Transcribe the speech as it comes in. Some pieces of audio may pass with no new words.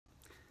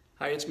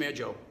Hi, it's Mayor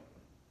Joe.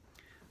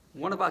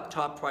 One of our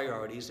top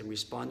priorities in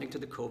responding to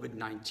the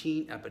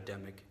COVID-19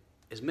 epidemic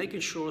is making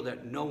sure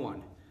that no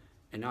one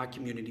in our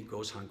community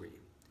goes hungry.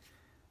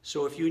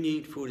 So if you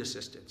need food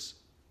assistance,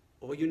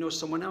 or you know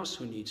someone else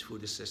who needs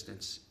food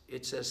assistance,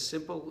 it's as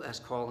simple as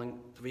calling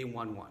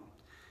 311.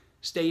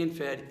 Staying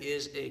fed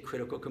is a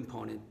critical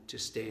component to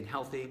staying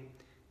healthy,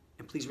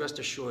 and please rest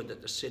assured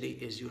that the city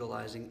is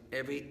utilizing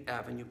every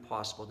avenue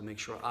possible to make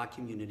sure our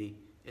community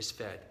is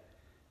fed.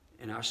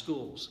 In our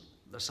schools,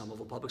 the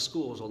Somerville Public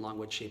Schools, along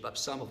with Shape Up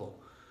Somerville,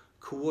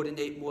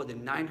 coordinate more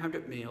than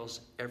 900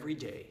 meals every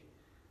day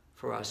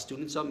for our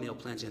students on meal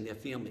plans and their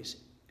families.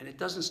 And it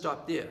doesn't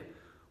stop there.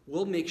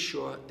 We'll make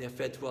sure they're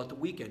fed throughout the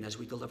weekend as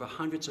we deliver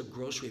hundreds of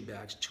grocery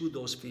bags to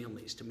those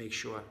families to make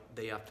sure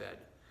they are fed.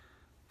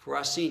 For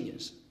our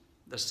seniors,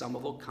 the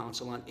Somerville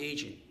Council on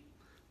Aging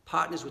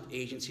partners with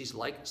agencies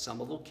like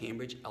Somerville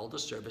Cambridge Elder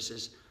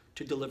Services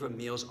to deliver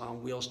Meals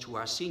on Wheels to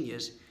our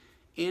seniors,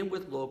 and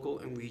with local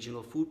and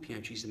regional food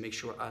pantries to make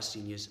sure our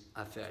seniors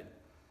are fed.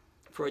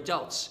 For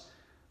adults,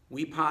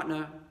 we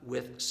partner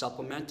with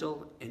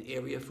supplemental and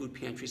area food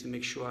pantries to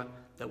make sure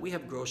that we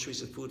have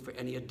groceries and food for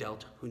any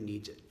adult who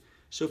needs it.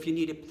 So if you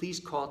need it, please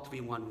call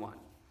 311.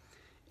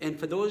 And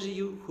for those of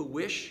you who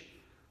wish,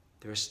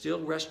 there are still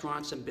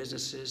restaurants and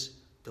businesses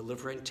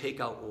delivering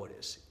takeout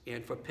orders.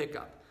 And for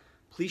pickup,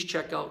 please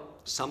check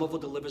out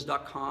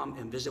somervilledelivers.com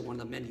and visit one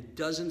of the many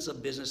dozens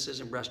of businesses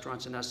and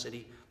restaurants in our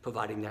city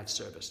providing that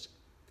service.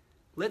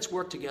 Let's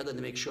work together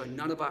to make sure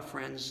none of our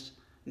friends,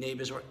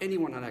 neighbors, or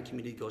anyone in our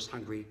community goes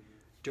hungry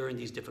during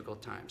these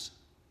difficult times.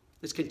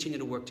 Let's continue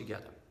to work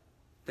together.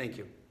 Thank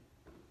you.